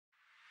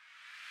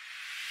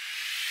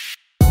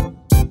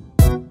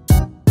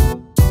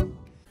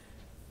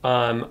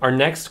Our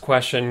next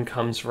question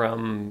comes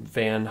from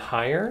Van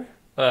Heyer.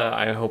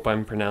 I hope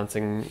I'm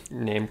pronouncing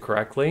name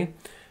correctly.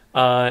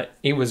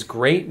 It was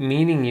great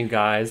meeting you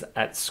guys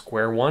at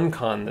Square One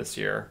Con this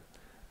year.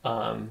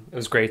 It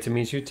was great to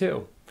meet you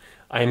too.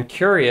 I am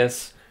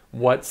curious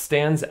what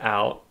stands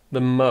out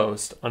the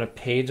most on a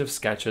page of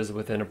sketches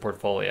within a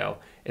portfolio.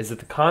 Is it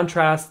the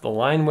contrast, the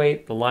line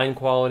weight, the line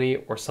quality,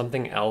 or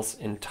something else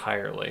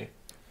entirely?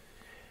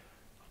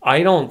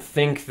 I don't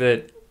think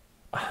that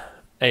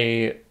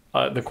the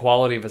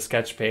quality of a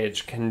sketch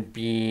page can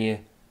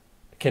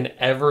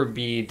ever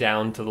be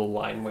down to the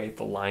line weight,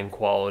 the line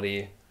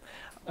quality.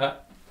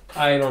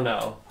 I don't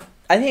know.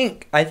 I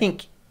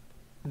think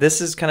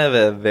this is kind of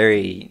a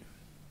very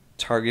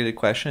targeted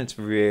question. It's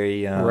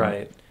very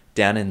right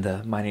down in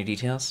the minor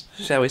details,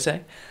 shall we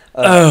say?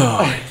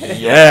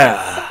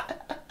 Yeah.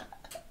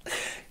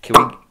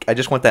 I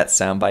just want that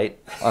sound bite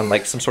on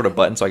like some sort of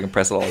button so I can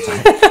press it all the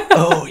time.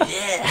 Oh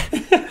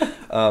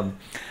yeah.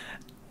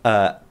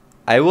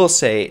 I will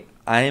say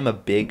I am a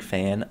big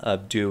fan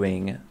of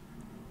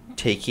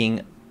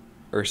taking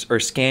or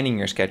scanning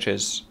your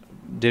sketches,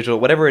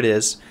 digital, whatever it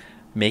is,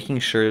 making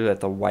sure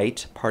that the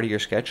white part of your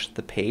sketch,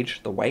 the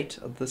page, the white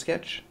of the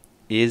sketch,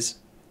 is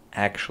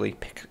actually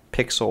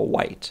pixel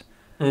white.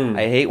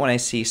 I hate when I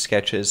see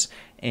sketches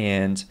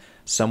and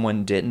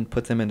someone didn't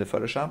put them into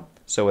Photoshop,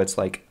 so it's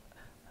like,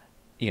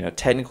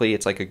 technically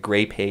it's like a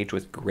gray page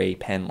with gray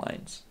pen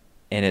lines,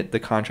 and the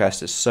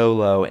contrast is so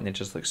low and it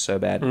just looks so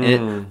bad.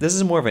 And this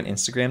is more of an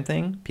Instagram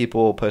thing.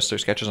 People will post their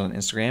sketches on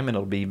Instagram and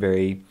it'll be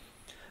very,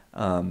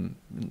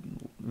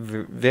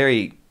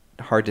 very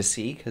hard to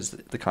see because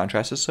the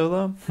contrast is so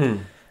low.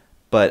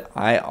 But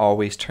I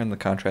always turn the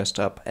contrast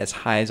up as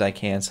high as I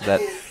can so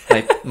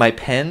that my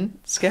pen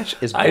sketch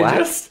is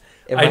black.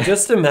 I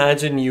just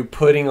imagine you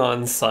putting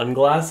on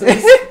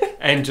sunglasses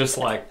and just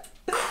like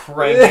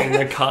cranking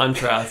the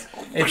contrast.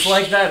 It's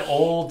like that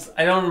old,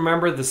 I don't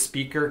remember the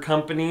speaker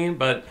company,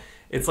 but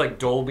it's like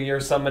Dolby or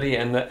somebody,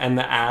 and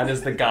the ad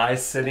is the guy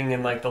sitting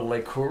in like the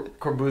Le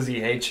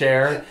Corbusier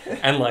chair,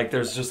 and like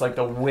there's just like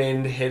the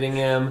wind hitting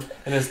him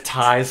and his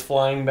tie's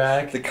flying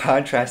back. The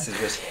contrast is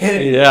just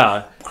hitting.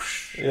 Yeah.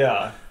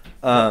 Yeah.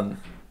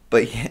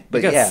 But you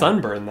got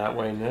sunburned that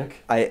way, Nick.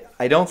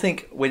 I don't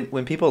think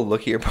when people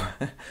look at your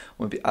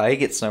I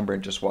get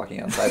sunburned just walking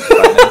outside for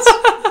 5 minutes.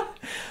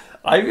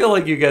 I feel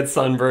like you get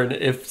sunburned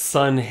if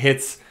sun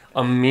hits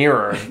a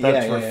mirror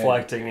that's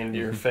reflecting into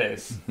your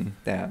face.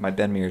 Yeah, my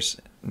Ben mirrors.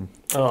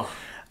 Oh.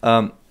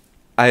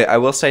 I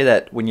will say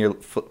that when you're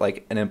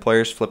like an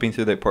employer's flipping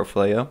through their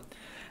portfolio,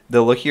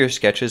 they'll look at your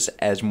sketches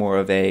as more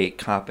of a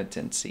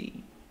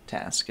competency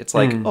task. It's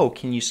like, oh,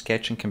 can you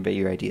sketch and convey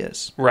your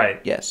ideas?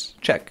 Right. Yes.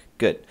 Check.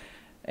 Good.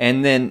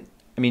 And then,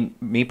 I mean,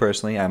 me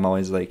personally, I'm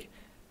always like,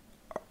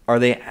 are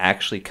they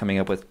actually coming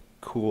up with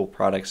cool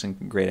products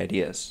and great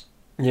ideas?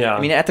 Yeah.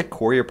 I mean, at the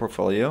core of your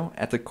portfolio,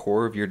 at the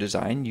core of your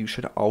design, you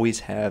should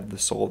always have the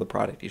soul of the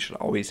product. You should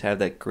always have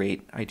that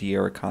great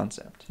idea or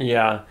concept.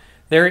 Yeah.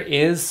 There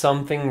is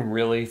something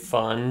really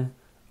fun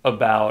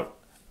about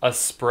a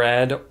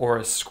spread or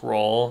a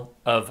scroll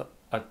of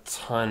a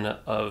ton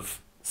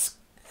of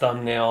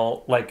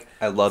thumbnail, like,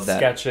 I love that.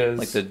 Sketches.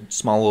 Like the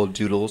small little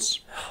doodles.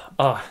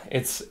 Oh,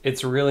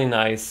 it's really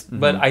nice.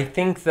 But I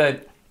think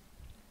that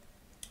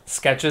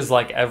sketches,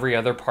 like every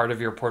other part of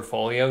your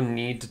portfolio,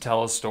 need to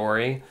tell a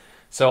story.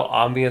 So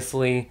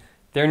obviously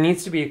there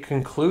needs to be a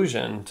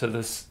conclusion to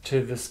the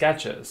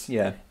sketches.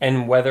 Yeah.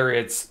 And whether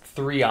it's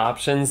 3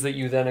 options that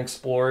you then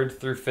explored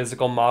through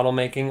physical model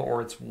making,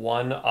 or it's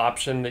one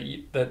option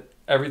that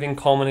everything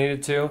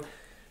culminated to,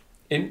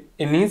 it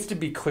needs to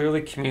be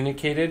clearly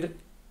communicated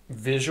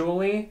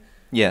visually.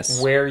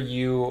 Yes. Where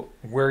you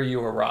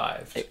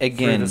arrived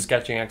again through the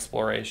sketching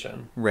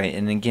exploration. Right.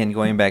 And again,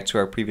 going back to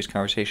our previous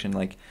conversation,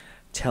 like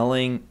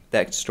telling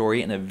that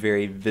story in a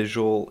very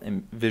visually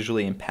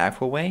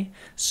impactful way.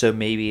 So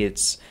maybe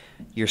it's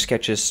your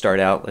sketches start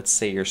out, let's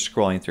say you're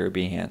scrolling through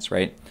Behance,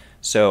 right?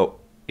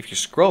 So if you're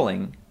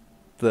scrolling,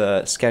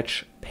 the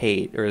sketch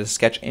page or the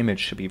sketch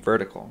image should be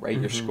vertical, right?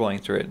 You're scrolling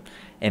through it.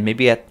 And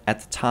maybe at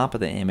the top of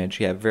the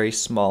image, you have very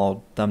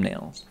small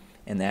thumbnails.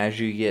 And as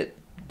you get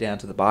down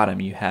to the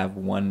bottom, you have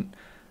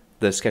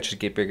the sketches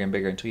get bigger and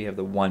bigger until you have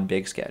the one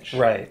big sketch.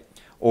 Right.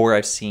 Or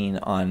I've seen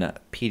on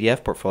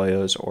PDF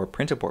portfolios or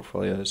printed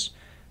portfolios,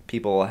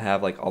 people will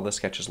have like all the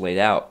sketches laid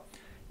out,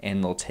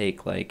 and they'll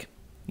take like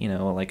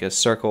a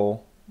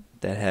circle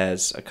that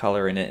has a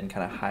color in it and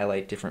kind of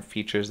highlight different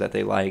features that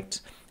they liked,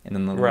 and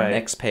then the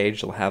next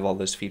page they'll have all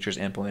those features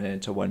implemented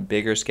into one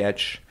bigger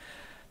sketch.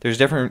 There's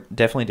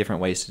definitely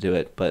different ways to do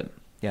it, but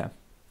yeah.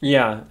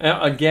 Yeah.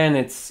 Again,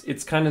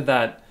 it's kind of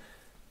that,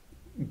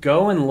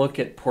 go and look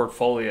at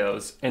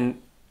portfolios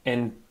and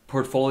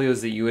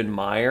portfolios that you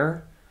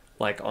admire,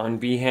 like on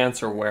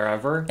Behance or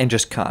wherever, and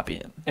just copy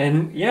it.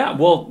 And yeah,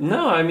 well,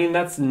 no, I mean,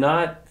 that's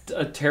not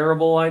a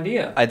terrible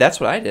idea. That's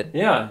what I did.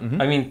 Yeah.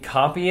 I mean,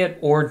 copy it,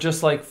 or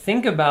just like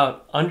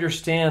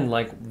understand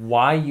like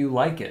why you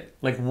like it.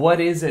 Like,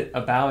 what is it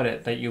about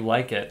it that you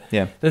like it?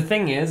 Yeah. The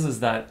thing is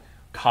that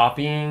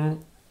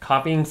copying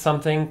copying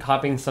something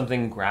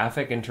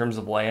graphic in terms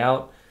of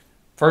layout,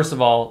 first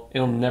of all,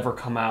 it'll never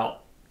come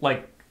out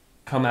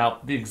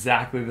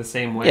exactly the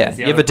same way as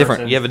the you have other a different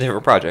person. you have a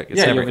different project. It's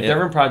you never, have a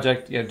different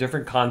project, you have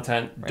different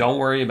content. Right. Don't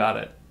worry about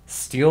it.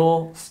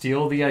 Steal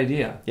the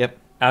idea. Yep.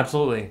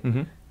 Absolutely.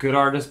 Mm-hmm. Good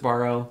artists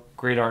borrow,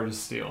 great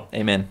artists steal.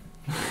 Amen.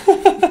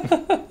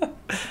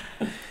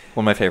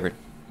 One of my favorite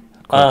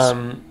quotes.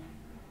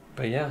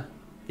 But yeah.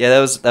 Yeah, that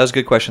was a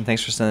good question.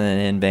 Thanks for sending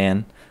it in,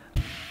 Van.